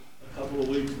couple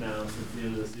of weeks now since the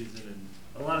end of the season, and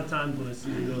a lot of times when a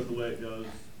season goes the way it goes,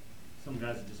 some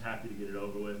guys are just happy to get it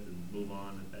over with and move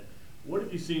on. What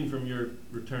have you seen from your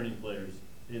returning players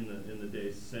in the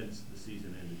days since the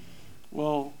season ended?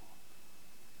 Well,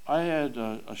 I had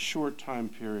a short time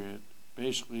period,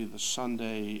 basically the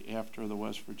Sunday after the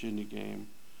West Virginia game,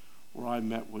 where I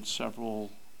met with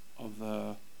several of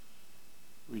the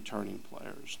returning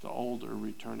players, the older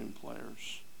returning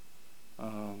players.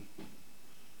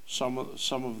 Some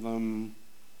of them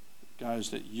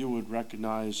guys that you would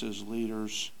recognize as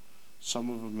leaders, some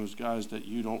of them as guys that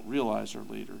you don't realize are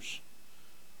leaders.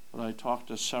 But I talked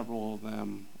to several of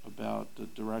them about the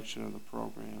direction of the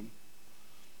program,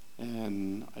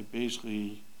 and I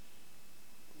basically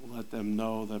let them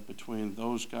know that between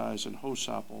those guys and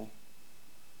Hosapple,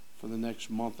 for the next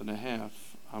month and a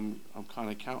half, I'm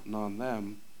kind of counting on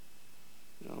them,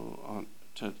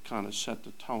 to kind of set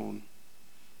the tone,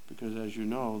 because as you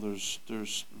know, there's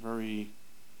very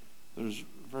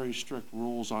strict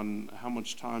rules on how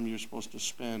much time you're supposed to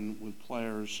spend with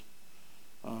players,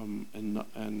 and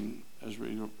as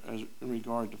in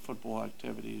regard to football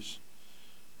activities,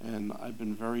 and I've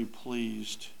been very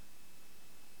pleased,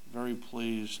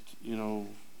 to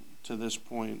this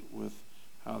point with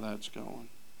how that's going.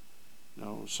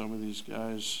 Some of these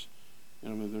guys,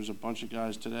 there's a bunch of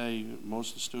guys today, most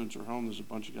of the students are home, there's a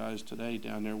bunch of guys today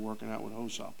down there working out with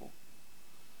Hosapple.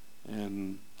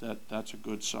 And that's a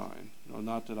good sign.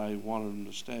 Not that I wanted them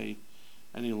to stay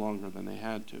any longer than they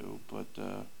had to, but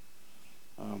the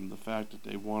fact that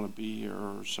they want to be here,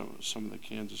 or some of the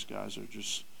Kansas guys are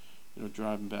just,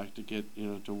 driving back to get,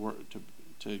 to work,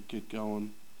 to get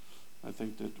going. I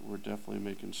think that we're definitely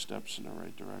making steps in the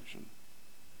right direction.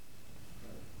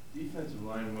 Defensive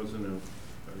line didn't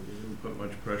put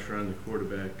much pressure on the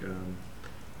quarterback.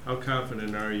 How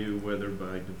confident are you, whether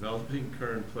by developing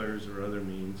current players or other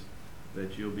means,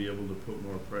 that you'll be able to put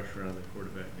more pressure on the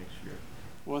quarterback next year?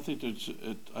 Well, I think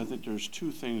there's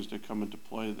two things that come into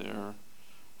play there.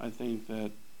 I think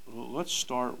that let's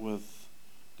start with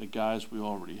the guys we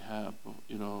already have,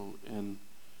 and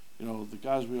the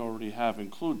guys we already have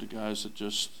include the guys that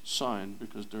just signed,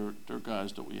 because they're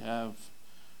guys that we have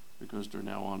because they're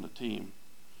now on the team.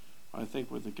 I think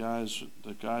with the guys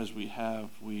we have,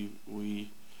 we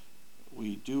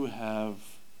do have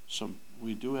some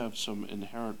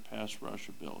inherent pass rush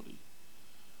ability.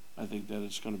 I think that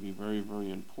it's going to be very,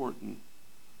 very important,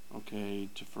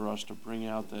 for us to bring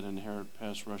out that inherent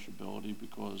pass rush ability,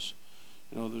 because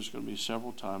there's going to be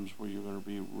several times where you're going to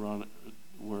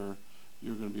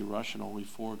be rushing only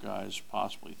 4 guys,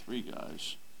 possibly 3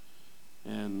 guys,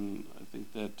 and I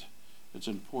think that it's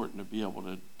important to be able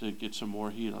to get some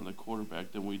more heat on the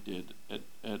quarterback than we did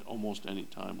at almost any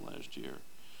time last year.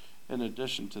 In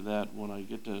addition to that, when I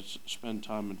get to spend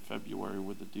time in February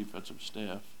with the defensive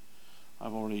staff,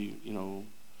 I've already,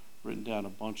 written down a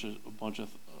bunch of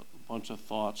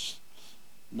thoughts,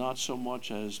 not so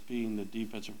much as being the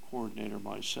defensive coordinator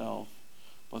myself,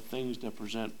 but things that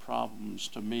present problems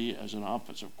to me as an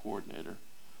offensive coordinator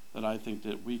that I think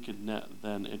that we could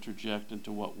then interject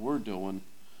into what we're doing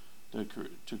to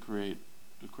create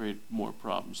more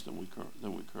problems than we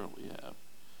currently have.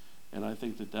 And I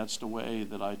think that that's the way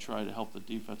that I try to help the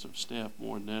defensive staff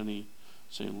more than any,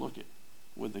 saying, look,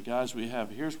 with the guys we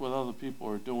have, here's what other people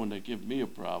are doing that give me a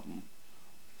problem.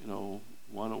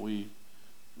 Why don't we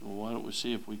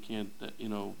see if we can't,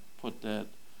 put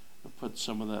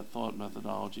some of that thought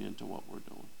methodology into what we're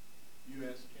doing. You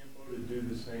asked Campo to do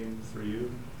the same for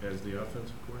you as the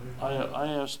offensive coordinator? I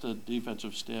asked the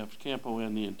defensive staff, Campo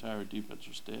and the entire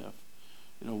defensive staff,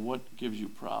 what gives you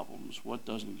problems? What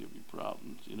doesn't give you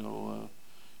problems?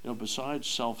 Besides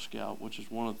self-scout, which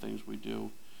is one of the things we do,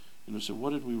 so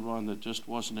what did we run that just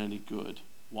wasn't any good?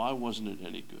 Why wasn't it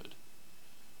any good?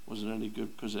 Was it any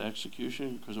good because of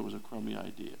execution? Because it was a crummy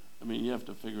idea? You have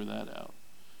to figure that out.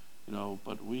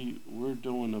 But we're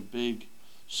doing a big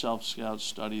self-scout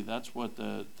study. That's what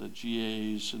the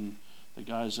GAs and the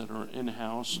guys that are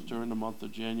in-house during the month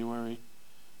of January,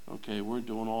 we're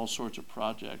doing all sorts of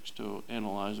projects to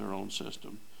analyze our own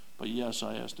system. But yes,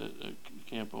 I asked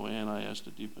Campo and I asked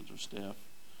the defensive staff,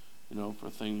 for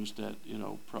things that,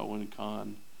 pro and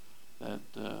con that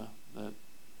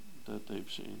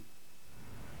they've seen.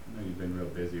 I know you've been real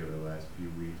busy over the last few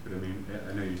weeks, but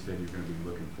I know you said you're going to be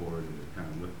looking forward to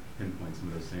kind of pinpoint some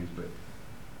of those things, but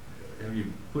have you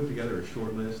put together a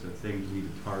short list of things you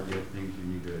need to target, things you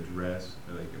need to address,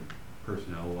 like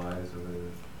personnel-wise?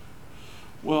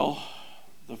 Well,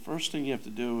 the first thing you have to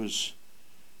do is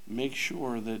make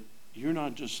sure that you're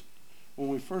not just, when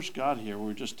we first got here, we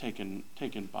were just taking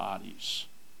bodies.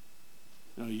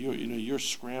 you're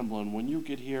scrambling. When you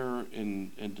get here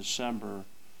in December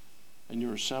and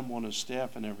you're assembling a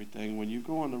staff and everything, when you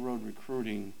go on the road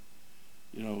recruiting,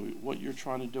 what you're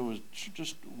trying to do is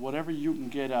just whatever you can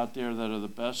get out there that are the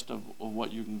best of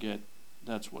what you can get,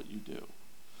 that's what you do.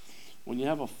 When you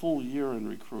have a full year in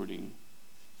recruiting,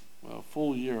 a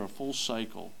full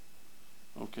cycle,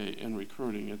 okay, in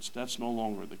recruiting, that's no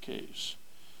longer the case.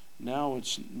 Now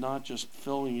it's not just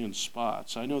filling in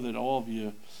spots. I know that all of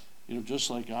you, just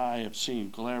like I, have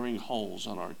seen glaring holes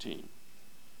on our team.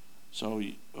 So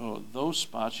those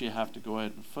spots you have to go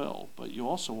ahead and fill, but you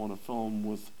also want to fill them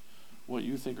with what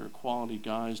you think are quality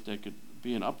guys that could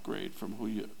be an upgrade from who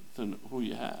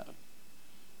you have.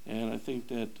 And I think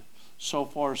that so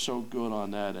far so good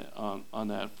on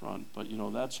that front. But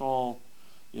that's all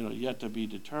yet to be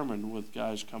determined with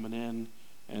guys coming in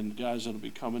and guys that'll be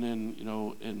coming in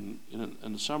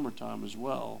in the summertime as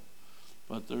well.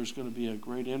 But there's going to be a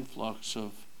great influx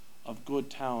of good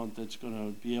talent that's going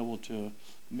to be able to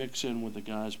mix in with the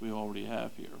guys we already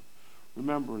have here.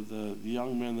 Remember, the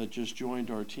young men that just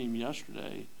joined our team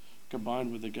yesterday,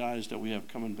 combined with the guys that we have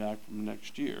coming back from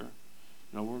next year,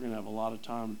 we're going to have a lot of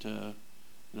time to,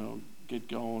 get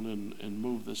going and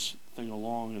move this thing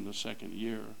along in the second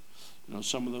year.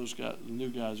 Some of those guys, the new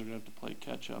guys, are going to have to play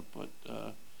catch up, but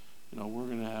we're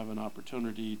going to have an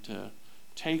opportunity to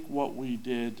take what we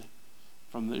did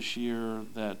from this year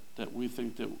that we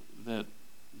think that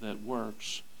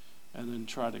works, and then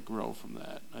try to grow from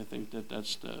that. I think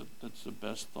that's the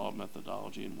best thought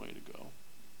methodology and way to go.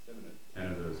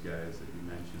 10 of those guys that you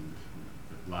mentioned,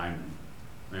 the linemen,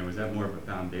 was that more of a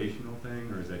foundational thing,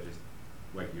 or is that just,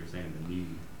 like you're saying, the need?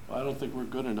 Well, I don't think we're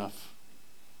good enough.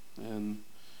 And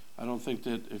I don't think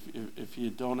that if you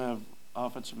don't have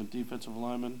offensive and defensive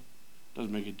linemen, it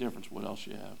doesn't make a difference what else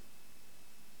you have.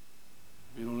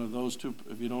 If you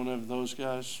don't have those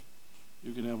guys,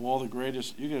 you can have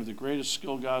the greatest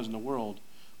skilled guys in the world,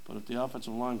 but if the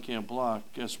offensive line can't block,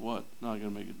 guess what? Not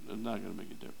going to make a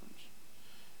difference.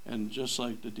 And just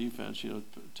like the defense,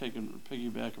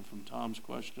 piggybacking from Tom's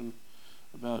question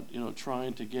about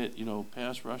trying to get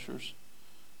pass rushers.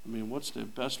 What's the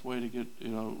best way to get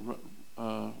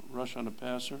rush on a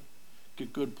passer?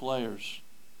 Get good players.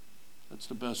 That's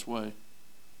the best way.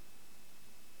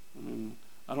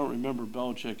 I don't remember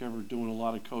Belichick ever doing a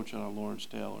lot of coaching on Lawrence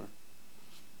Taylor.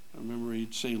 I remember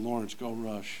he'd say, "Lawrence, go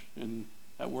rush," and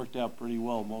that worked out pretty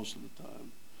well most of the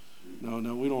time. No,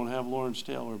 we don't have Lawrence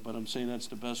Taylor, but I'm saying that's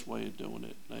the best way of doing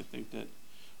it. And I think that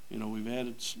we've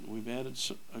added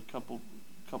a couple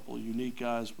of unique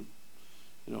guys with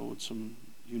some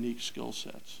unique skill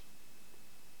sets.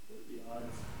 What are the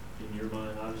odds in your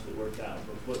mind? Obviously, it worked out,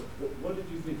 but what did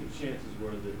you think the chances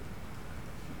were that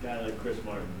a guy like Chris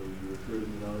Martin, who you recruited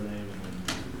in Notre Dame, and then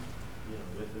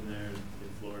with him there in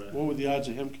Florida? What were the odds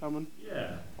of him coming?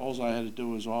 Yeah. All I had to do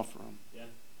was offer him. Yeah.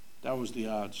 That was the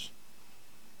odds.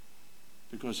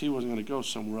 Because he wasn't going to go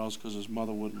somewhere else because his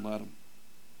mother wouldn't let him.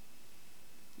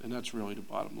 And that's really the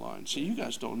bottom line. See, you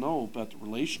guys don't know about the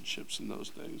relationships and those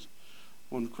things.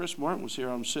 When Chris Martin was here,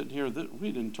 I'm sitting here,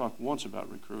 we didn't talk once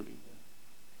about recruiting.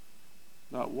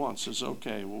 Not once. It's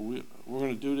okay, well, we're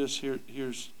going to do this,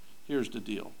 here's the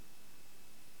deal.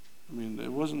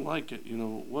 It wasn't like it, it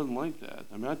wasn't like that.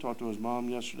 I talked to his mom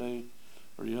yesterday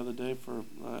or the other day for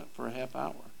a half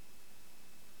hour.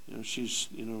 She's,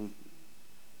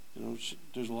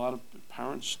 there's a lot of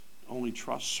parents only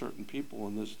trust certain people,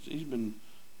 and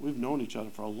we've known each other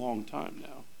for a long time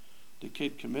now. The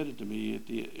kid committed to me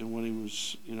when he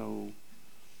was,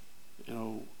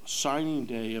 signing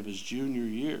day of his junior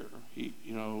year. He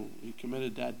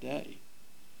committed that day.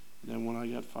 And then when I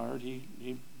got fired,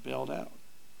 he bailed out.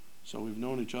 So we've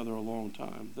known each other a long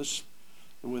time.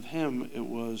 With him, it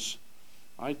was,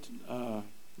 I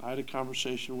had a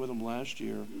conversation with him last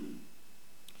year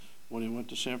when he went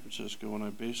to San Francisco, and I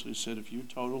basically said, if you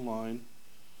toe the line,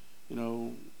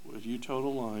 a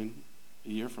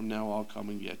year from now, I'll come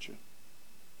and get you.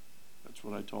 That's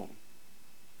what I told him.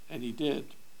 And he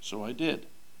did. So I did.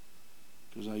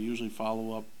 Because I usually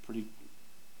follow up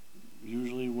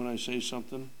usually when I say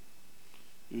something,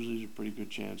 usually there's a pretty good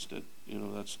chance that,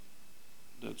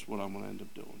 that's what I'm going to end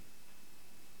up doing.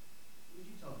 What did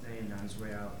you tell Dane on his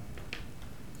way out?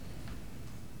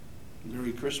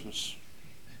 Merry Christmas.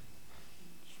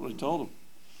 That's what I told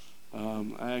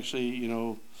him. I actually,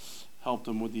 helped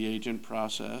him with the agent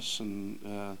process, and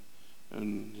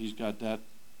he's got that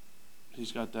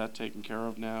taken care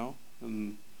of now,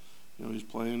 and he's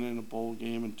playing in a bowl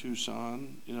game in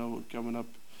Tucson, coming up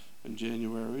in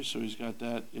January, so he's got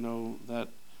that,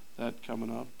 that coming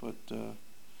up. But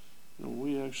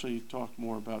we actually talk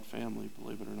more about family,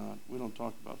 believe it or not. We don't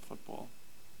talk about football.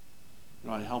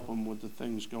 I help them with the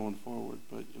things going forward.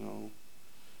 But,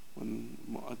 when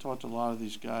I talk to a lot of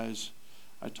these guys,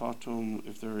 I talk to them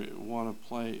if they want to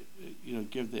play,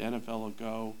 give the NFL a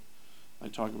go. I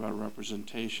talk about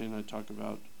representation. I talk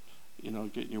about,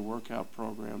 getting your workout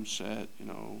program set,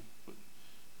 But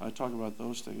I talk about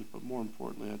those things, but more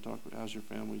importantly, I talk about how's your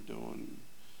family doing,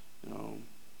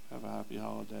 have a happy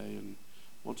holiday, and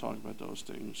we'll talk about those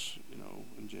things,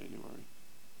 in January.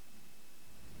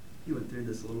 You went through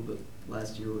this a little bit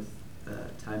last year with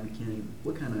Ty McKinney.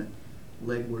 What kind of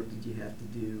legwork did you have to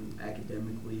do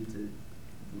academically to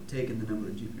take in the number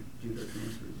of judo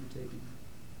transfers you're taking?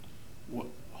 What?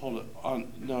 Hold it.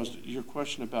 Now, is your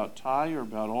question about Ty or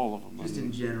about all of them? Just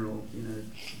in general,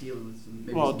 dealing with some.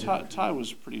 Maybe Well, some Ty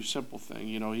was a pretty simple thing.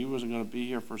 He wasn't going to be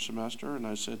here for a semester, and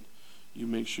I said, you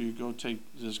make sure you go take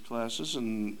these classes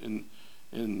and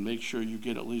make sure you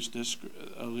get at least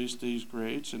these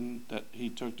grades, and that he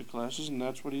took the classes, and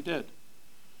that's what he did.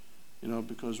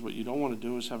 Because what you don't want to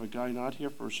do is have a guy not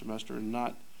here for a semester and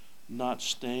not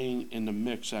staying in the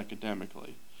mix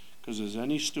academically. Because as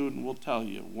any student will tell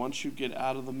you, once you get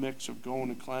out of the mix of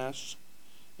going to class,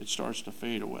 it starts to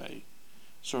fade away.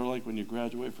 Sort of like when you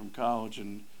graduate from college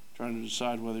and trying to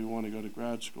decide whether you want to go to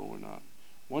grad school or not.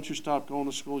 Once you stop going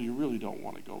to school, you really don't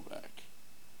want to go back.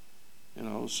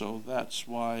 So that's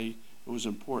why it was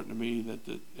important to me that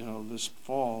this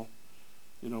fall,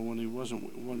 when he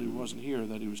wasn't here,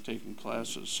 that he was taking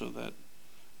classes so that,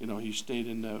 he stayed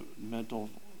in the mental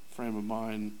frame of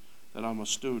mind that I'm a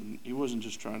student. He wasn't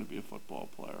just trying to be a football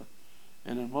player.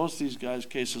 And in most of these guys'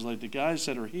 cases, like the guys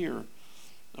that are here,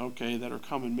 that are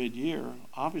coming mid-year,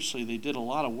 obviously they did a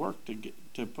lot of work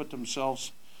to put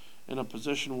themselves in a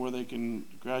position where they can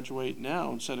graduate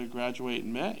now instead of graduate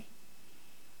in May.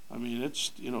 I mean,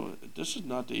 this is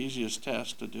not the easiest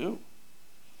task to do.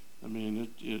 I mean,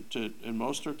 in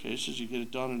most of their cases, you get it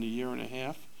done in a year and a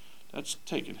half. That's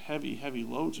taking heavy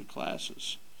loads of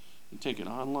classes. And taking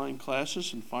online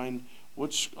classes and find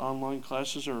which online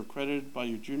classes are accredited by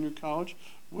your junior college,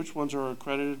 which ones are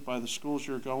accredited by the schools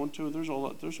you're going to. There's a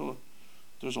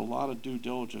lot of due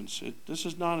diligence. This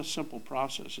is not a simple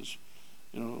process.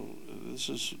 This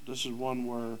is one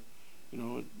where,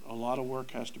 a lot of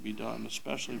work has to be done,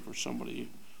 especially for somebody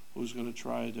who's going to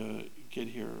try to get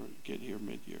here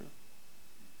mid-year.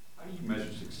 How do you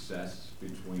measure success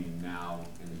between now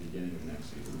and the beginning of next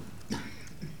season?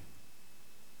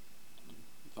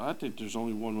 I think there's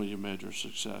only one way you measure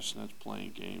success, and that's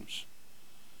playing games.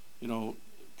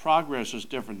 Progress is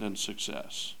different than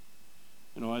success.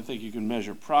 I think you can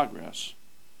measure progress,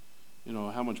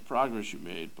 how much progress you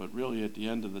made, but really at the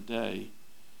end of the day,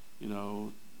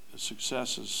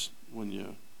 success is when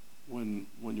you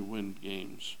win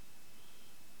games,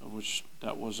 which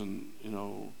that wasn't,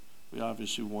 we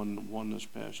obviously won this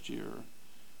past year,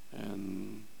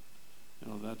 and,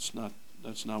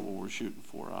 that's not what we're shooting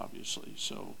for, obviously.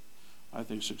 So I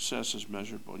think success is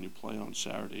measured when you play on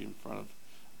Saturday in front of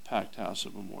a packed house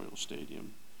at Memorial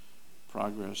Stadium.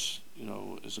 Progress,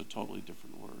 is a totally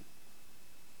different word.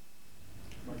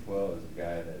 Mark Well is a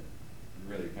guy that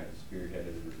really kind of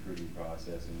spearheaded the recruiting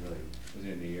process and really was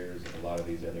in the ears of a lot of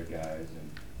these other guys, and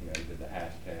he did the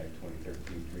hashtag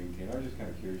 2013 Dream Team. I was just kind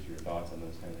of curious your thoughts on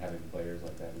those kind of having players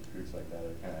like that, recruits like that,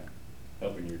 are kind of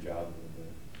helping your job a little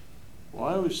bit. Well,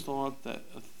 I always thought that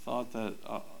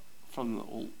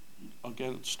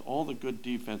against all the good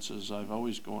defenses I've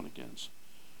always gone against,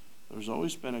 there's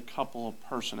always been a couple of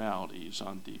personalities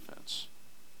on defense.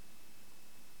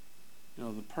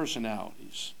 The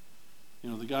personalities.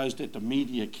 The guys that the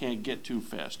media can't get to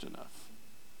fast enough.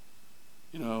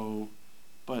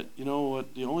 But you know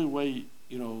what? The only way,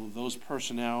 those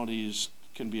personalities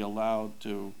can be allowed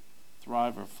to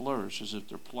thrive or flourish is if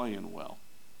they're playing well.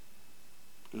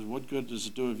 Because what good does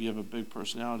it do if you have a big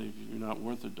personality if you're not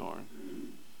worth a darn?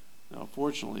 Now,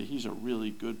 fortunately, he's a really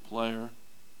good player.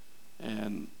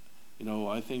 And,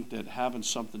 I think that having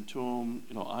something to him,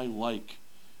 I like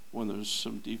when there's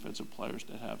some defensive players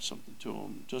that have something to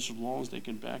them, just as long as they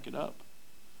can back it up.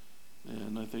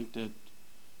 And I think that,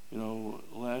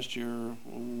 last year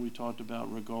when we talked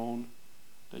about Ragone,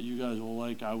 that you guys all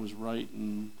like, I was right,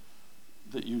 and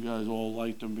that you guys all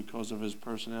liked him because of his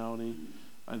personality.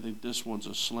 I think this one's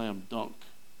a slam dunk,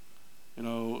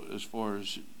 as far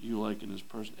as you liking his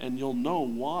person. And you'll know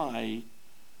why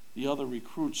the other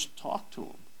recruits talk to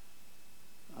him.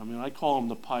 I mean, I call him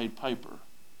the Pied Piper.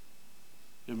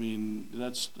 I mean,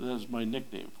 that's my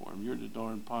nickname for him. You're the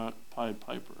darn Pied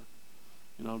Piper,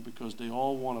 because they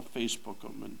all want to Facebook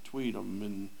him and tweet him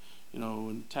and,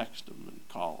 and text him and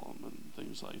call him and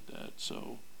things like that.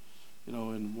 So,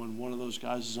 and when one of those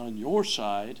guys is on your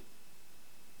side,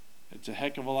 it's a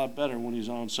heck of a lot better when he's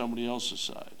on somebody else's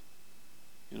side,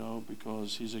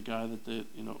 because he's a guy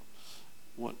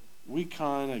what we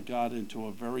kind of got into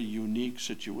a very unique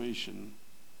situation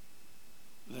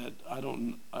that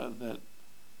that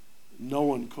no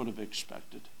one could have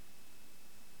expected.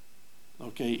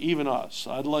 Okay, even us.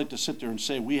 I'd like to sit there and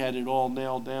say we had it all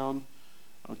nailed down,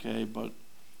 okay, but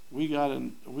we got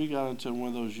into one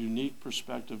of those unique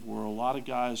perspectives where a lot of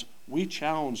guys, we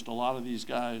challenged a lot of these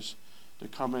guys to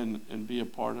come in and being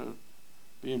part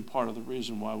of the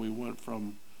reason why we went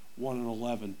from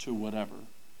 1-11 to whatever.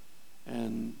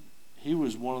 And he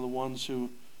was one of the ones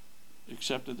who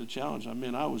accepted the challenge. I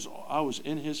mean, I was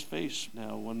in his face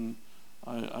now when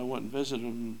I went and visited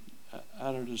him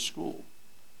out at his school.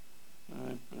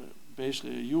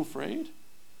 Basically, are you afraid?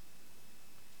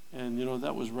 And,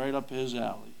 that was right up his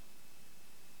alley.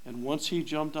 And once he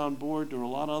jumped on board, there were a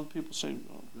lot of other people saying,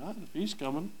 oh, God, if he's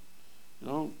coming,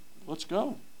 let's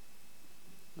go.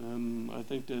 And I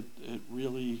think that it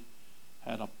really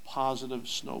had a positive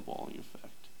snowballing effect.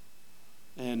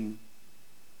 And,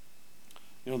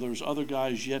 there's other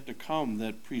guys yet to come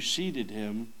that preceded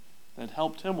him that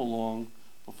helped him along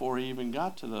before he even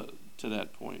got to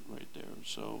that point right there.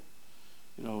 So,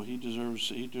 he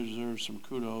deserves some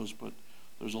kudos, but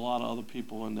there's a lot of other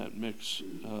people in that mix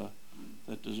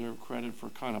that deserve credit for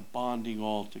kind of bonding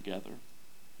all together.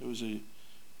 It was a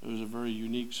very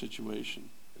unique situation.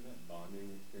 Did that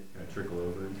bonding experience Kind of trickle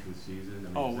over into the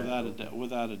season? Without a doubt.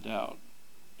 Without a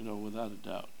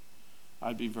doubt.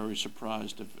 I'd be very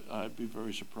surprised if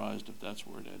that's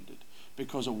where it ended,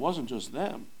 because it wasn't just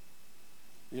them.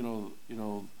 They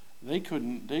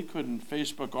couldn't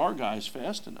Facebook our guys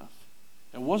fast enough.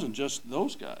 It wasn't just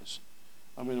those guys.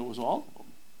 I mean, it was all of them.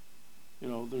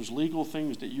 There's legal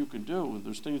things that you can do, and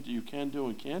there's things that you can do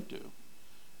and can't do.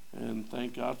 And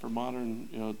thank God for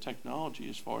modern, technology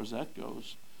as far as that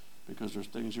goes, because there's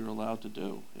things you're allowed to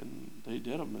do, and they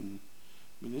did them. And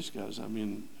these guys,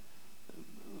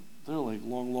 they're like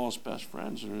long lost best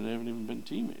friends, and they haven't even been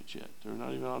teammates yet. They're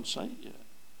not even on site yet.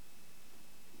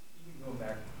 Even going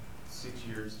back 6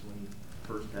 years to when you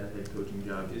first had a head coaching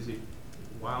job, is it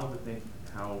wild to think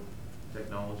how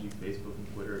technology, Facebook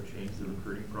and Twitter have changed the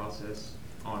recruiting process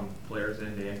on players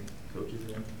end and coaches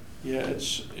end? Yeah,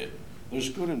 there's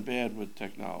good and bad with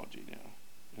technology now.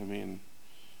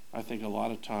 I think a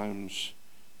lot of times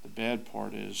the bad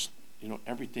part is,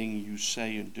 everything you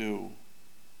say and do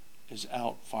is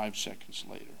out 5 seconds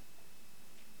later.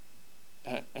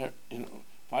 If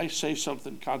I say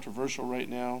something controversial right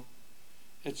now,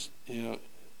 it's,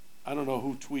 I don't know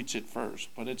who tweets it first,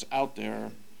 but it's out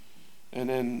there. And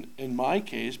then in my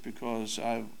case, because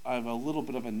I have a little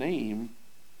bit of a name,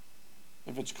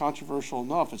 if it's controversial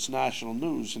enough, it's national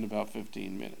news in about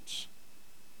 15 minutes.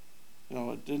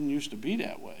 It didn't used to be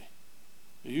that way.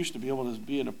 You used to be able to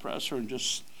be an oppressor and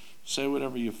just say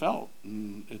whatever you felt,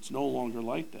 and it's no longer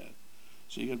like that.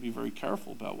 So you got to be very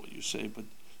careful about what you say. But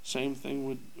same thing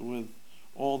with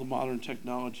all the modern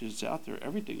technology that's out there.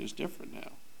 Everything is different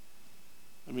now.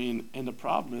 And the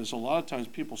problem is a lot of times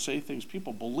people say things,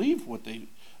 people believe what they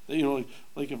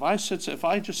like if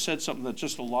I just said something that's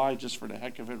just a lie just for the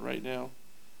heck of it right now,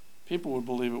 people would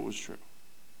believe it was true.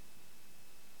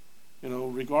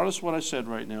 Regardless of what I said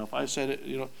right now, if I said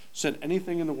it, said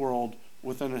anything in the world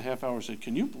within a half hour, said,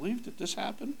 can you believe that this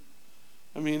happened?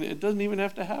 It doesn't even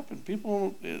have to happen.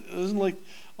 It isn't like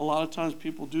a lot of times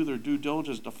people do their due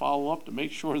diligence to follow up to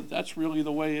make sure that that's really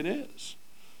the way it is.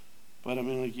 But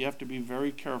you have to be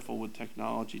very careful with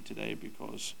technology today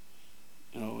because,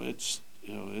 it's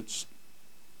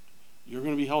you're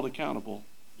going to be held accountable.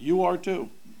 You are too.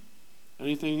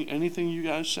 Anything you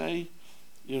guys say,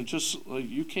 just like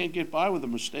you can't get by with a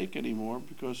mistake anymore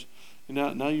because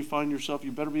now you find yourself,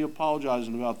 you better be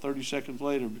apologizing about 30 seconds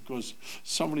later because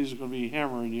somebody's going to be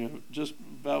hammering you just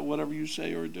about whatever you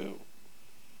say or do.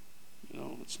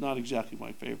 It's not exactly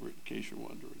my favorite, in case you're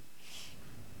wondering.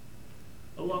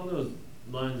 Along those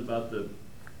lines about the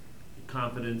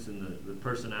confidence and the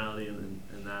personality and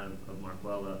that of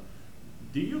Marquella,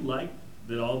 do you like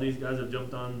that all these guys have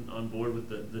jumped on board with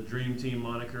the Dream Team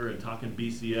moniker and talking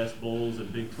BCS bowls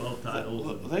and Big 12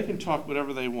 titles? They can talk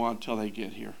whatever they want till they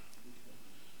get here.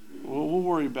 We'll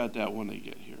worry about that when they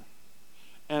get here.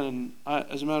 And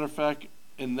as a matter of fact,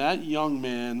 in that young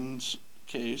man's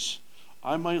case,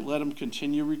 I might let him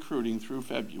continue recruiting through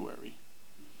February.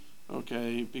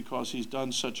 Okay, because he's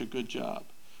done such a good job.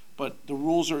 But the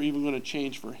rules are even going to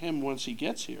change for him once he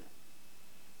gets here.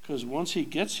 Because once he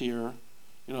gets here,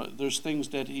 there's things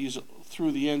that he's,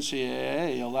 through the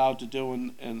NCAA, allowed to do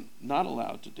and not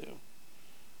allowed to do.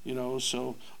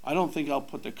 So I don't think I'll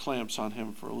put the clamps on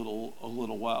him for a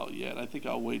little while yet. I think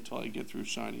I'll wait till I get through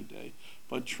signing day.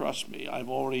 But trust me, I've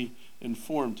already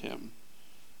informed him,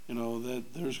 that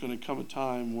there's going to come a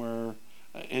time where,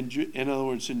 in other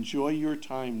words, enjoy your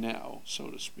time now, so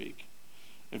to speak.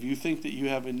 If you think that you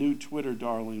have a new Twitter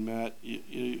darling, Matt,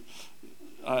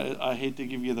 I hate to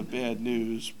give you the bad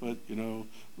news, but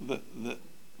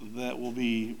that will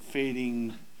be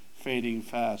fading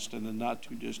fast in the not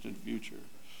too distant future.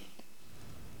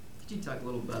 Could you talk a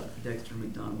little about Dexter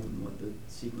McDonald and what the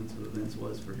sequence of events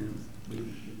was for him?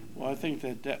 Well, I think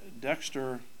that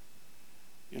Dexter,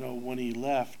 when he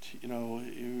left, he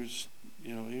was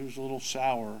a little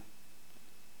sour,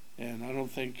 and I don't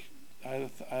think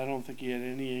he had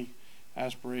any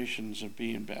aspirations of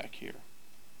being back here.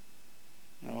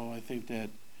 I think that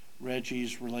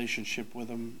Reggie's relationship with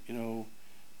him,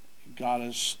 got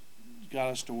us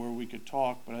to where we could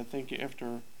talk. But I think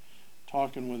after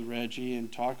talking with Reggie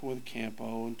and talking with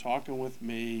Campo and talking with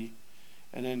me,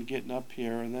 and then getting up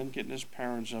here and then getting his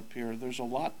parents up here, there's a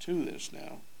lot to this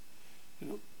now.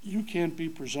 You can't be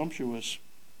presumptuous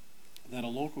that a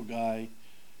local guy,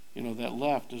 that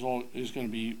left is going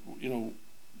to be,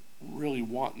 really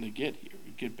wanting to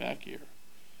get back here.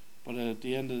 But at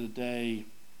the end of the day,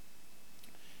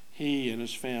 he and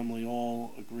his family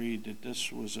all agreed that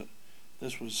this was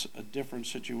a different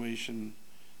situation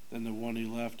than the one he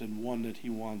left, and one that he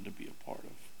wanted to be a part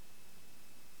of.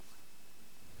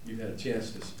 You had a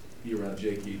chance to be around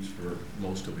Jake Heaps for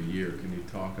most of a year. Can you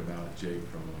talk about Jake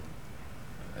from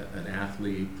an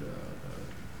athlete,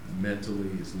 mentally,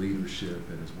 his leadership,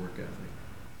 and his work ethic?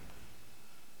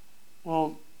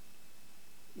 Well,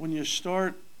 when you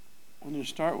start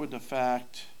with the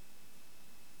fact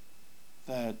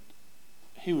that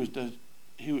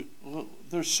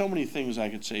there's so many things I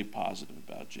could say positive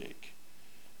about Jake,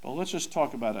 but let's just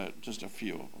talk about just a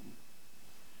few of them.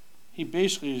 He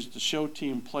basically is the show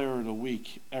team player of the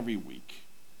week every week.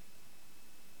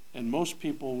 And most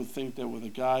people would think that with a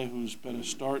guy who's been a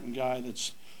starting guy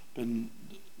that's been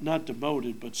not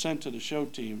demoted but sent to the show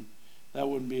team, that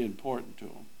wouldn't be important to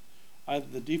him.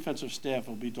 The defensive staff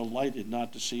will be delighted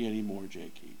not to see any more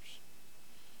Jake Heaps,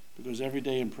 because every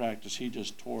day in practice he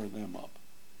just tore them up.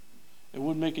 It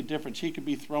wouldn't make a difference. He could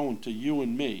be thrown to you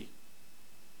and me.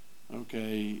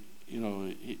 Okay,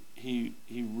 he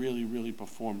really, really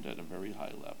performed at a very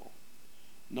high level.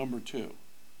 Number two,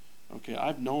 okay,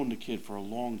 I've known the kid for a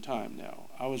long time now.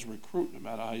 I was recruiting him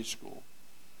out of high school.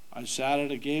 I sat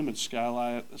at a game at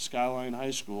Skyline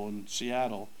High School in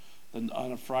Seattle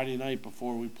on a Friday night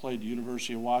before we played the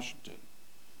University of Washington.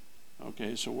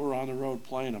 Okay, so we're on the road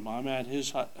playing him. I'm at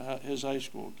his high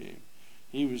school game.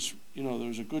 He was, there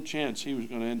was a good chance he was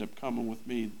going to end up coming with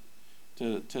me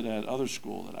to that other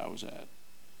school that I was at.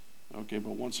 Okay,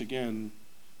 but once again,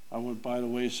 I went by the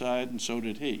wayside, and so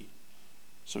did he.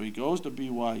 So he goes to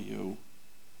BYU,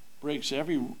 breaks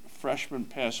every freshman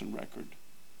passing record,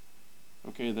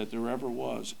 okay, that there ever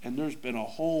was, and there's been a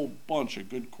whole bunch of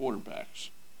good quarterbacks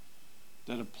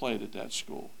that have played at that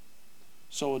school.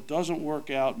 So it doesn't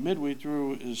work out. Midway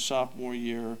through his sophomore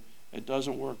year, it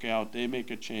doesn't work out. They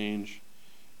make a change,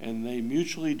 and they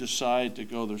mutually decide to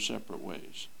go their separate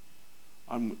ways.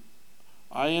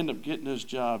 I end up getting his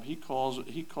job. He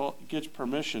gets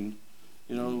permission,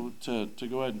 to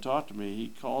go ahead and talk to me.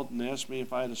 He called and asked me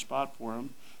if I had a spot for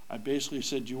him. I basically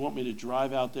said, "Do you want me to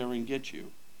drive out there and get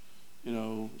you?"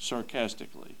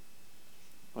 Sarcastically.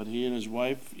 But he and his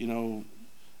wife,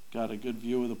 got a good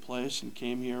view of the place and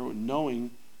came here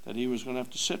knowing that he was going to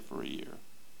have to sit for a year.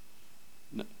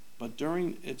 But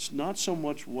it's not so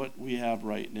much what we have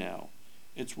right now.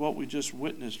 It's what we just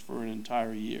witnessed for an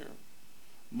entire year.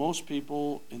 Most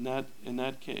people in that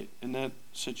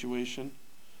situation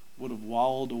would have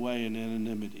wallowed away in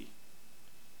anonymity.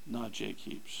 Not Jake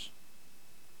Heaps.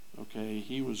 Okay,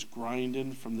 he was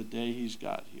grinding from the day he's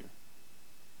got here.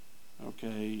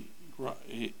 Okay,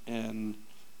 and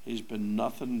he's been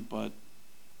nothing but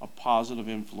a positive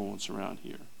influence around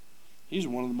here. He's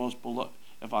one of the most beloved.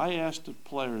 If I asked the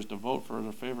players to vote for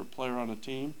their favorite player on a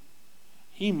team,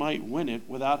 he might win it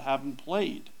without having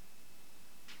played.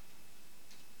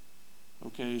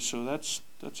 Okay, so that's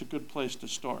a good place to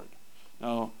start.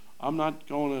 Now, I'm not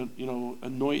going to,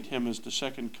 anoint him as the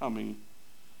second coming.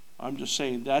 I'm just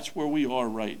saying that's where we are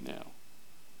right now,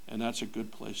 and that's a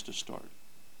good place to start.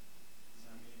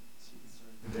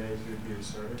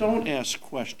 Don't ask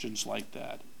questions like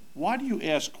that. Why do you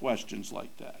ask questions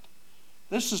like that?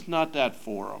 This is not that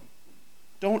forum.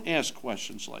 Don't ask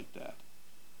questions like that.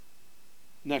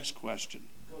 Next question.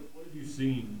 Coach, what have you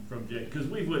seen from Jake? Because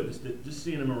we've witnessed it, just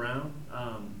seeing him around.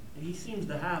 He seems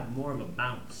to have more of a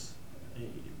bounce.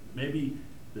 maybe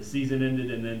the season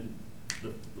ended and then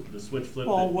the switch flipped.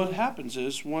 Well, what happens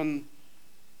is when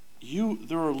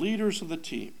there are leaders of the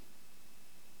team,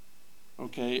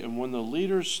 okay, and when the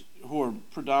leaders who are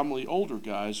predominantly older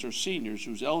guys or seniors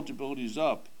whose eligibility is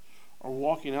up are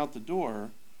walking out the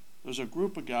door, there's a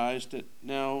group of guys that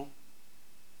now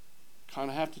kind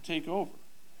of have to take over.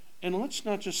 And let's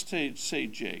not just say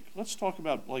Jake. Let's talk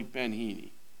about like Ben Heaney.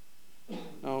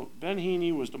 Now, Ben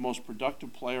Heaney was the most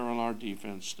productive player on our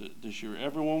defense this year.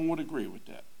 Everyone would agree with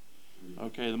that.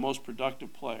 Okay, the most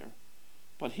productive player.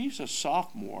 But he's a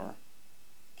sophomore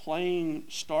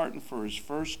starting for his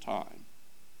first time.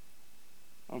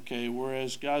 Okay,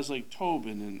 whereas guys like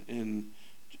Tobin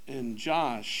and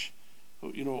Josh,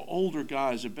 older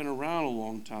guys have been around a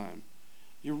long time,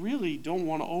 you really don't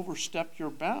want to overstep your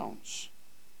bounds.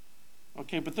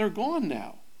 Okay, but they're gone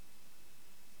now.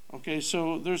 Okay,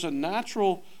 so there's a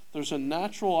natural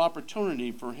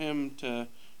opportunity for him to,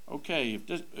 okay,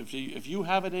 if you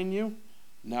have it in you,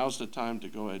 now's the time to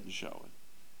go ahead and show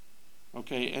it.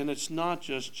 Okay, and it's not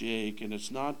just Jake and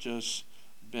it's not just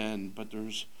Ben, but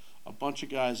there's a bunch of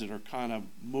guys that are kind of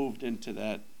moved into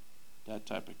that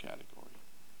type of category.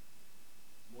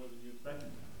 More than you expected.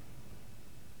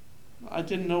 I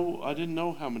didn't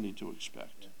know how many to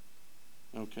expect.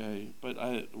 Okay, but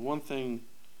one thing,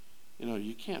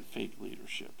 you can't fake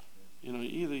leadership.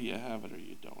 Either you have it or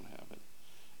you don't have it.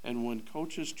 And when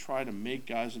coaches try to make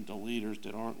guys into leaders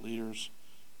that aren't leaders,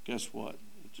 guess what?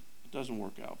 It doesn't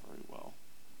work out very well.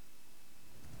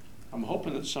 I'm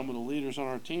hoping that some of the leaders on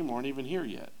our team aren't even here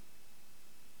yet.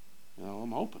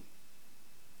 I'm hoping.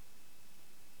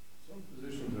 Some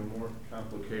positions are more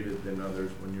complicated than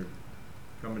others when you're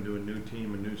coming to a new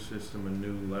team, a new system, a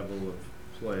new level of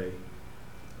play.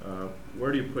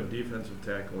 Where do you put defensive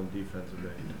tackle and defensive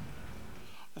end?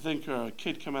 I think a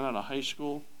kid coming out of high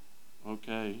school,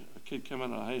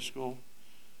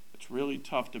 it's really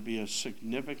tough to be a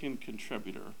significant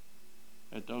contributor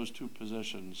at those two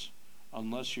positions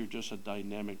unless you're just a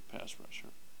dynamic pass rusher.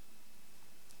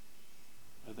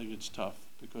 I think it's tough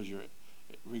because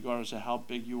regardless of how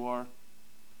big you are,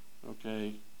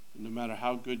 okay, no matter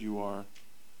how good you are,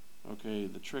 okay,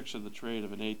 the tricks of the trade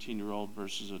of an 18-year-old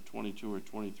versus a 22 or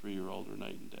 23-year-old are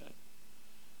night and day.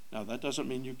 Now, that doesn't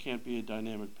mean you can't be a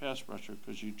dynamic pass rusher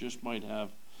because you just might have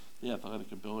the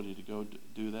athletic ability to go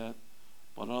do that.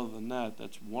 But other than that,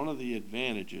 that's one of the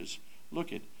advantages. Look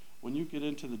when you get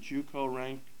into the JUCO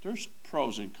rank, there's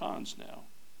pros and cons now.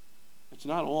 It's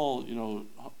not all,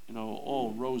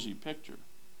 all rosy picture.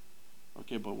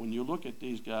 Okay, but when you look at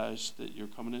these guys that you're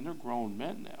coming in, they're grown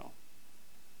men now.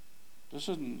 This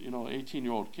isn't,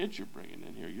 18-year-old kids you're bringing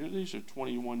in here. These are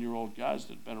 21-year-old guys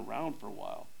that have been around for a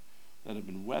while, that have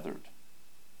been weathered,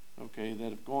 okay, that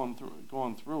have gone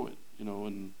through it,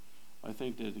 and I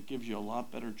think that it gives you a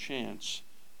lot better chance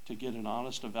to get an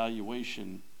honest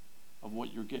evaluation of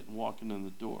what you're getting walking in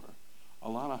the door. A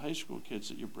lot of high school kids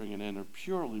that you're bringing in are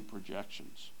purely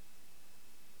projections.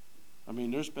 I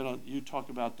mean, you talk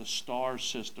about the star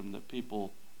system that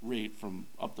people rate from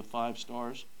up to 5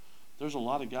 stars. There's a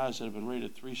lot of guys that have been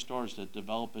rated 3 stars that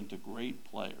develop into great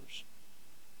players.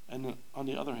 And on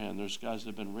the other hand, there's guys that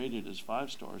have been rated as 5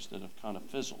 stars that have kind of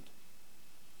fizzled.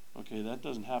 Okay, that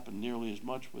doesn't happen nearly as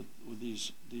much with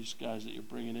these guys that you're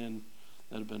bringing in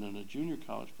that have been in a junior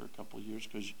college for a couple of years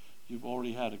because you've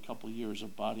already had a couple of years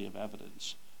of body of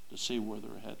evidence to see where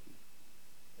they're heading.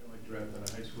 Like drafting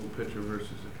a high school pitcher versus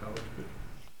a college pitcher.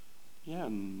 Yeah,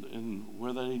 and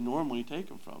where they normally take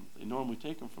them from. They normally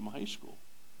take them from high school.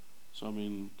 So, I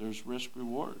mean, there's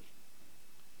risk-reward.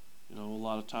 A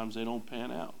lot of times they don't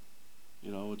pan out.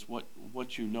 It's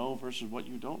what you know versus what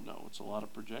you don't know. It's a lot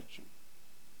of projection.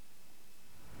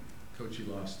 Coach, you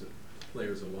lost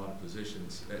players at a lot of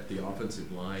positions at the offensive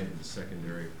line and the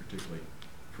secondary, particularly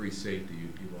pre-safety. You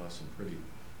lost some pretty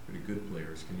good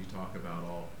players. Can you talk about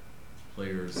all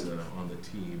players on the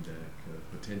team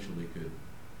that potentially could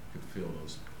fill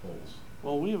those holes?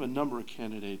 Well, we have a number of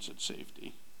candidates at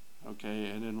safety, okay,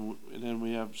 and then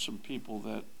we have some people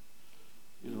that,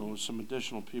 some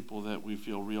additional people that we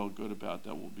feel real good about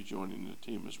that will be joining the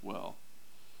team as well.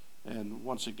 And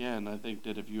once again, I think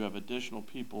that if you have additional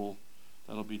people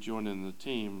that'll be joining the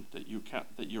team that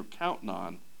you're counting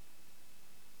on,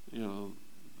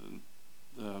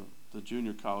 the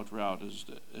junior college route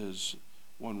is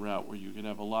one route where you can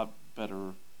have a lot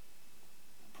better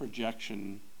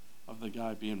projection of the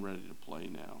guy being ready to play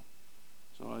now.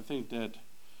 So I think that,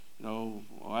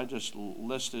 I just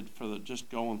listed for just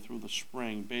going through the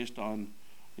spring based on,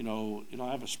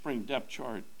 I have a spring depth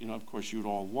chart. Of course you'd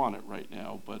all want it right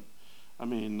now, but I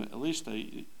mean, at least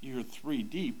you're 3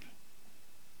 deep.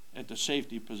 at the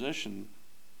safety position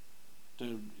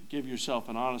to give yourself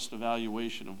an honest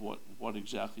evaluation of what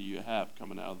exactly you have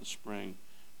coming out of the spring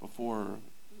before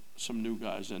some new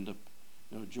guys end up,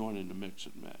 joining the mix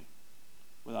in May,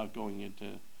 without going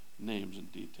into names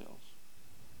and details.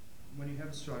 When you have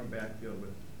a strong backfield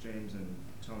with James and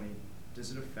Tony,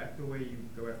 does it affect the way you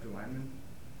go after linemen?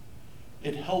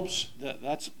 It helps.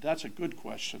 That's a good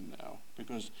question now,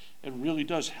 because it really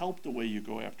does help the way you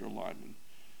go after a lineman.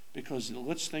 Because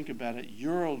let's think about it.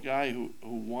 You're a guy who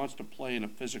wants to play in a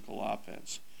physical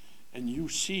offense, and you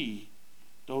see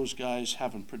those guys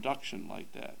having production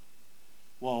like that.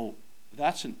 Well,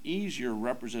 that's an easier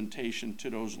representation to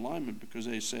those linemen, because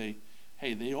they say,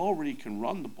 hey, they already can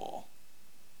run the ball.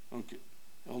 Okay,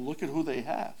 look at who they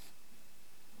have.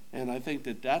 And I think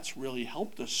that's really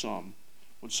helped us some.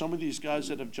 With some of these guys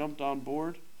that have jumped on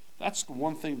board, that's the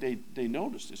one thing they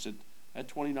noticed. They said, that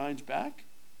 29's back?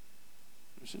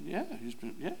 I said, yeah,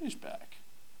 he's back.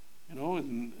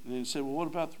 And they said, well, what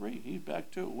about 3? He's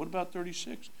back too. What about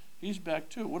 36? He's back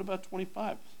too. What about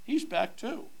 25? He's back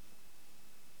too.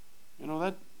 It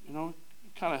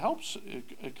kind of helps.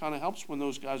 It kind of helps when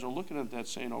those guys are looking at that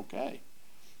saying, okay,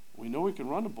 we know we can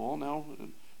run the ball now.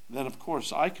 Then, of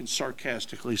course, I can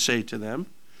sarcastically say to them,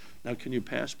 now can you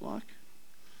pass block?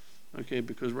 Okay,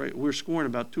 because we're scoring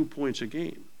about 2 points a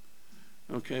game.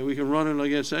 Okay, we can run it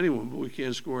against anyone, but we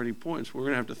can't score any points. We're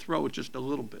going to have to throw it just a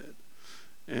little bit.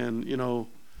 And,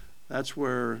 that's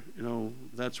where a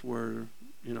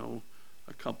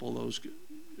couple of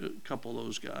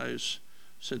those guys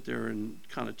sit there and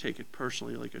kind of take it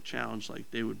personally, like a challenge, like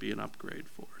they would be an upgrade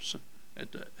for us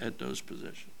at those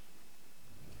positions.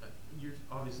 You're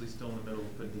obviously still in the middle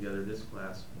of putting together this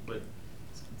class, but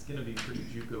it's going to be pretty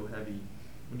JUCO heavy.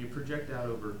 When you project out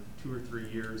over 2 or 3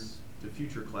 years to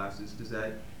future classes,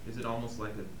 is it almost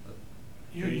like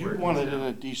You'd want it in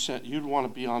a descent. You'd want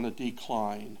to be on a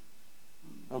decline.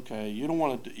 Okay, you don't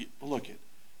want to look it.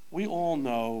 We all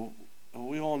know,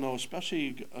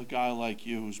 especially a guy like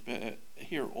you who's been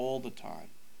here all the time.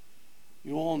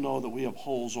 You all know that we have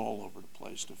holes all over the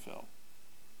place to fill.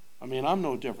 I mean, I'm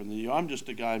no different than you. I'm just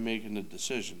a guy making the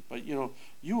decision. But, you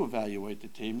evaluate the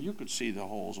team. You could see the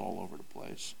holes all over the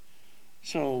place.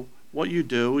 So what you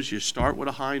do is you start with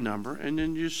a high number, and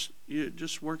then you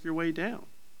just work your way down.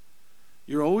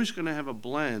 You're always going to have a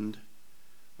blend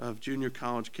of junior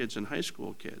college kids and high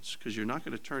school kids, because you're not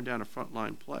going to turn down a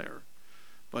frontline player.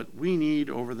 But we need,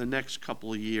 over the next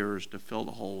couple of years, to fill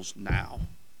the holes now.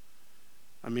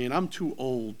 I mean, I'm too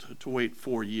old to wait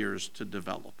 4 years to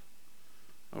develop.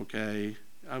 Okay?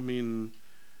 I mean,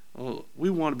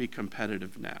 we want to be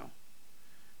competitive now.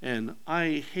 And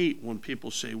I hate when people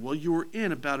say, well, you were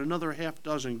in about another half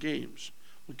dozen games.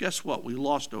 Well, guess what? We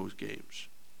lost those games.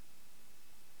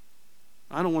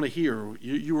 I don't want to hear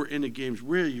you were in the games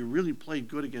where you really played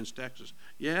good against Texas.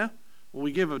 Yeah? Well,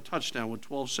 we gave a touchdown with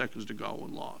 12 seconds to go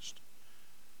and lost.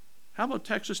 How about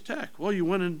Texas Tech? Well, you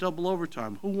went in double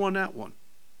overtime. Who won that one?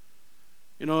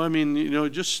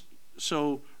 Just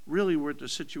so really we're at the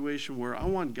situation where I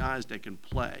want guys that can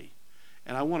play.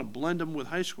 And I want to blend them with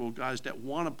high school guys that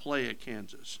want to play at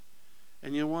Kansas.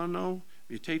 And you want to know,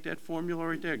 if you take that formula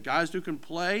right there, guys who can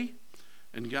play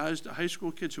and guys, the high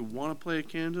school kids who want to play at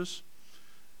Kansas,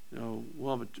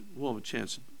 we'll have a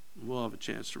chance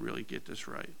to really get this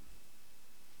right.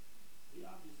 The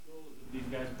obvious goal is that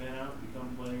these guys pan out,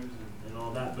 become players, and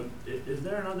all that. But is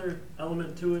there another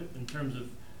element to it in terms of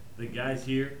the guys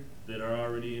here that are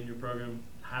already in your program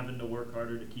having to work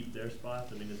harder to keep their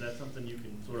spots? I mean, is that something you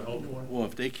can sort of hope for? Well,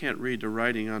 if they can't read the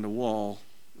writing on the wall,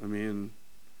 I mean,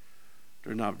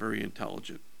 they're not very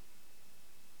intelligent.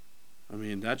 I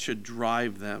mean, that should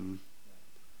drive them.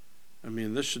 I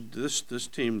mean, this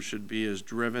team should be as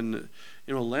driven.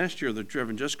 Last year they're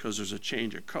driven just because there's a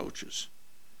change of coaches.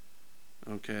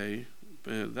 Okay,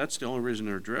 but that's the only reason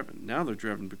they're driven. Now they're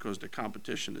driven because the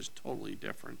competition is totally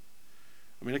different.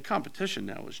 I mean, the competition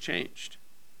now has changed.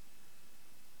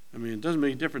 I mean, it doesn't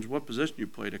make a difference what position you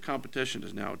play. The competition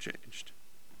has now changed.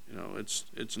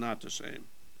 It's not the same.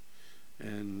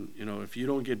 And, if you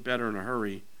don't get better in a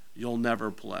hurry, you'll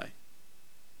never play.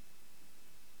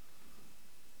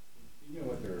 You know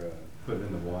what they're putting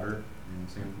in the water in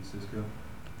San Francisco?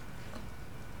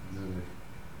 They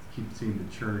keep seeming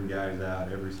to churn guys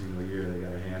out every single year. They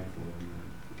got a handful of them.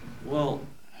 Well,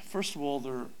 first of all,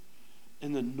 they're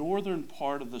in the northern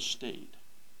part of the state.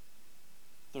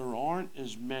 There aren't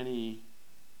as many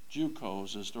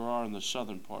JUCOs as there are in the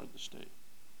southern part of the state.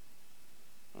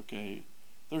 Okay,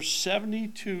 there's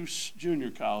 72 junior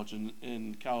colleges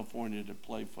in California that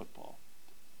play football.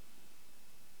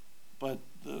 But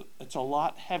it's a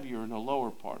lot heavier in the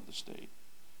lower part of the state.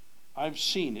 I've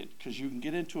seen it, because you can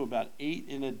get into about 8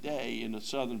 in a day in the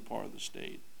southern part of the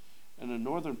state. In the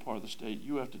northern part of the state,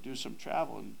 you have to do some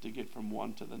traveling to get from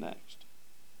one to the next.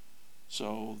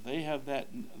 So they have a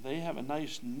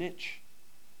nice niche,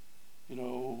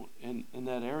 in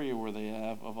that area where they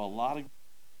have of a lot of,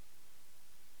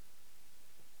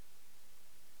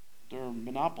 they're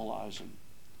monopolizing.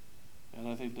 And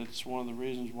I think that's one of the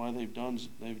reasons why they've done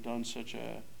such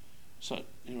a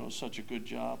good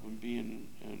job in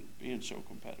being so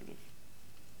competitive.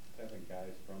 Having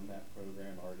guys from that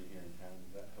program already here in town,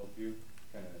 does that help you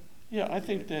kind of? Yeah, I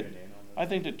think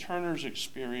that Turner's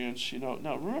experience,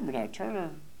 now remember now,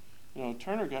 Turner got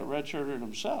redshirted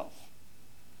himself.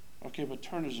 Okay, but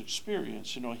Turner's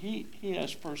experience, he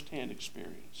has firsthand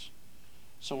experience.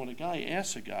 So when a guy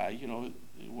asks a guy,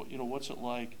 what's it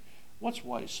like? What's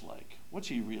Weis like? What's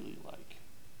he really like?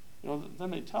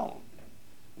 Then they tell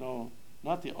him,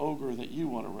 not the ogre that you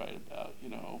want to write about,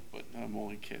 but I'm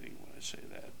only kidding when I say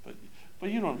that. But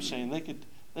you know what I'm saying?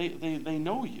 They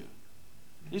know you.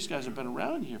 These guys have been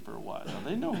around here for a while now.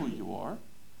 They know who you are.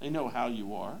 They know how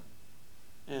you are.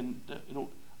 And,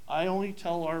 I only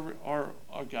tell our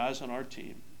guys on our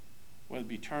team, whether it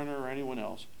be Turner or anyone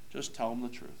else, just tell them the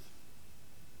truth.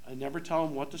 I never tell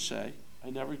them what to say.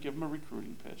 I never give them a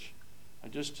recruiting pitch. I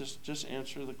just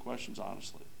answer the questions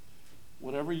honestly.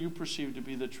 Whatever you perceive to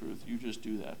be the truth, you just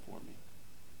do that for me.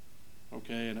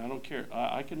 Okay, and I don't care.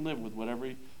 I can live with whatever,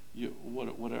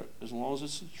 as long as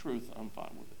it's the truth, I'm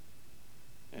fine with it.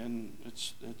 And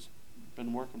it's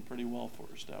been working pretty well for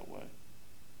us that way.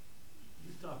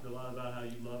 You've talked a lot about how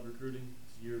you love recruiting.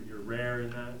 You're rare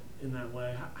in that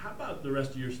way. How about the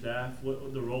rest of your staff?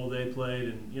 What the role they played,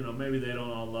 and maybe they don't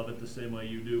all love it the same way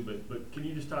you do. But can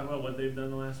you just talk about what they've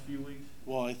done the last few weeks?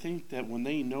 Well, I think that when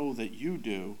they know that you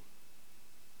do,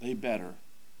 they better.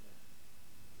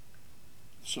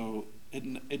 So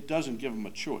it doesn't give them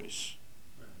a choice.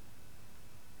 Right.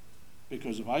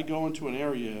 Because if I go into an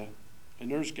area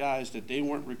and there's guys that they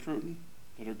weren't recruiting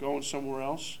that are going somewhere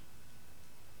else,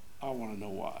 I want to know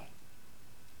why.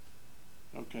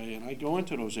 Okay, and I go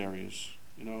into those areas,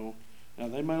 Now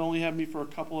they might only have me for a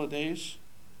couple of days.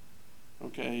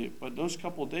 Okay, but those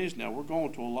couple of days now, we're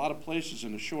going to a lot of places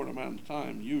in a short amount of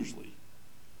time, usually.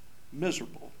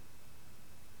 Miserable.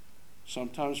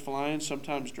 Sometimes flying,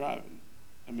 sometimes driving.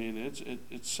 I mean,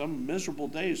 it's some miserable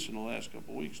days in the last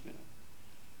couple of weeks now.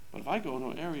 But if I go to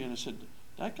an area and I said,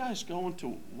 that guy's going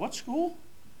to what school?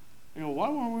 Why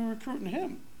weren't we recruiting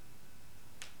him?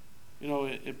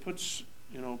 It puts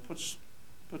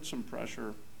some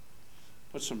pressure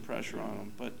on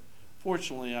them. But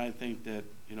fortunately, I think that,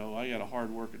 I got a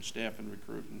hard-working staff in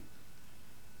recruiting.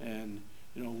 And,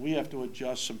 we have to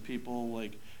adjust some people.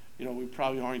 Like, we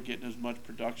probably aren't getting as much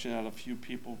production out of a few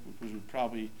people because we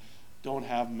probably don't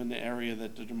have them in the area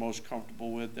that they're the most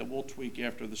comfortable with, that we'll tweak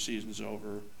after the season's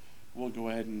over. We'll go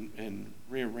ahead and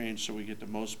rearrange so we get the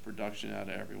most production out of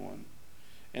everyone.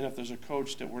 And if there's a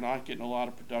coach that we're not getting a lot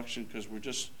of production because we're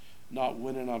just not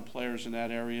winning on players in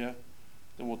that area,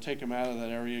 then we'll take them out of that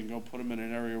area and go put them in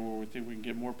an area where we think we can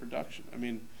get more production. I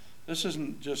mean, this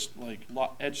isn't just like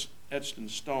etched in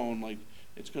stone, like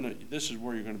this is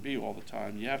where you're going to be all the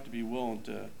time. You have to be willing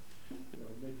to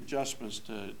make adjustments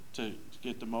to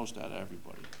get the most out of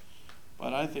everybody.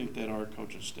 But I think that our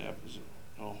coaching staff is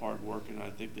hard working, and I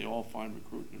think they all find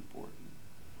recruiting important.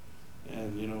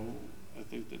 And, I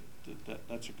think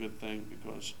that's a good thing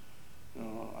because,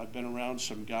 I've been around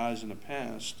some guys in the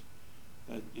past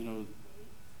that,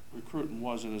 recruiting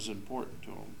wasn't as important to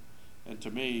them. And to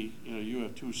me, you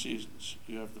have two seasons.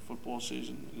 You have the football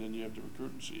season and then you have the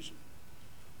recruiting season.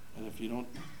 And if you don't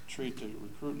treat the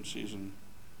recruiting season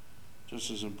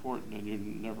just as important, then you're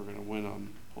never going to win on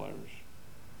players.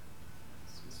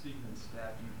 Speaking of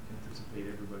staff, you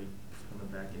anticipate everybody coming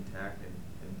back intact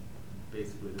and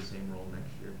basically the same role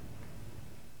next year?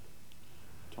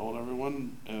 Told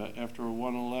everyone after a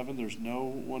 1-11, there's no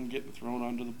one getting thrown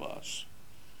under the bus.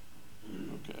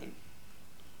 Okay.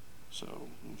 So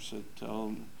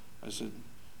I said,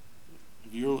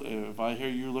 if I hear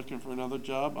you looking for another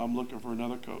job, I'm looking for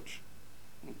another coach.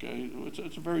 Okay,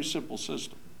 it's a very simple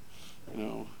system,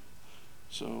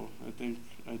 So I think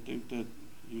that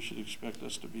you should expect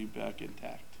us to be back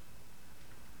intact.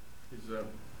 Is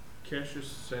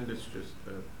Cassius Sendis just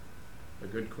a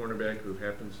good cornerback who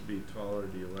happens to be taller?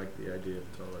 Do you like the idea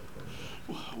of taller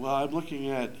cornerbacks? Well, I'm looking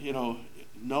at,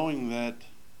 knowing that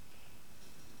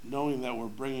we're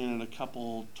bringing in a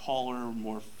couple taller,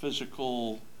 more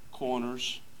physical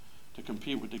corners to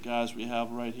compete with the guys we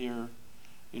have right here.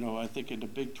 I think in the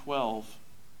Big 12,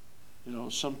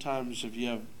 sometimes if you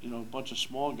have, a bunch of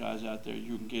small guys out there,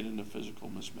 you can get into physical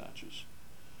mismatches.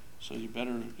 So you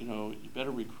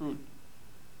better recruit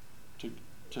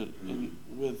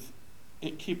with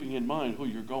it, keeping in mind who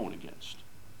you're going against.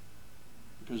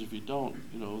 Because if you don't,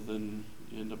 then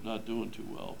you end up not doing too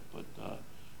well. But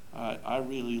I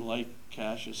really like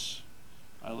Cassius.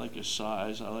 I like his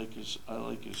size. I like his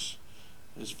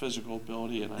physical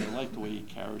ability, and I like the way he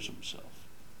carries himself.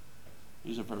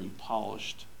 He's a very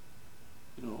polished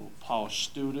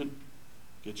student.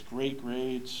 Gets great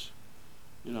grades.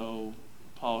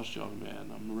 Polished young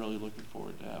man. I'm really looking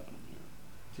forward to having him here.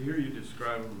 To hear you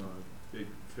describe him, big,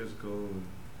 physical, and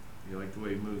you like the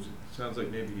way he moves, it sounds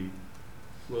like maybe he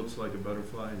floats like a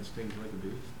butterfly and stings like a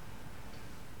bee.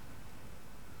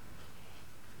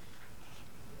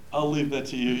 I'll leave that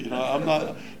to you.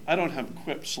 I don't have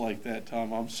quips like that,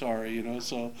 Tom. I'm sorry.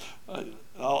 So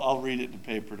I'll read it in the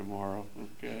paper tomorrow.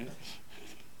 Okay.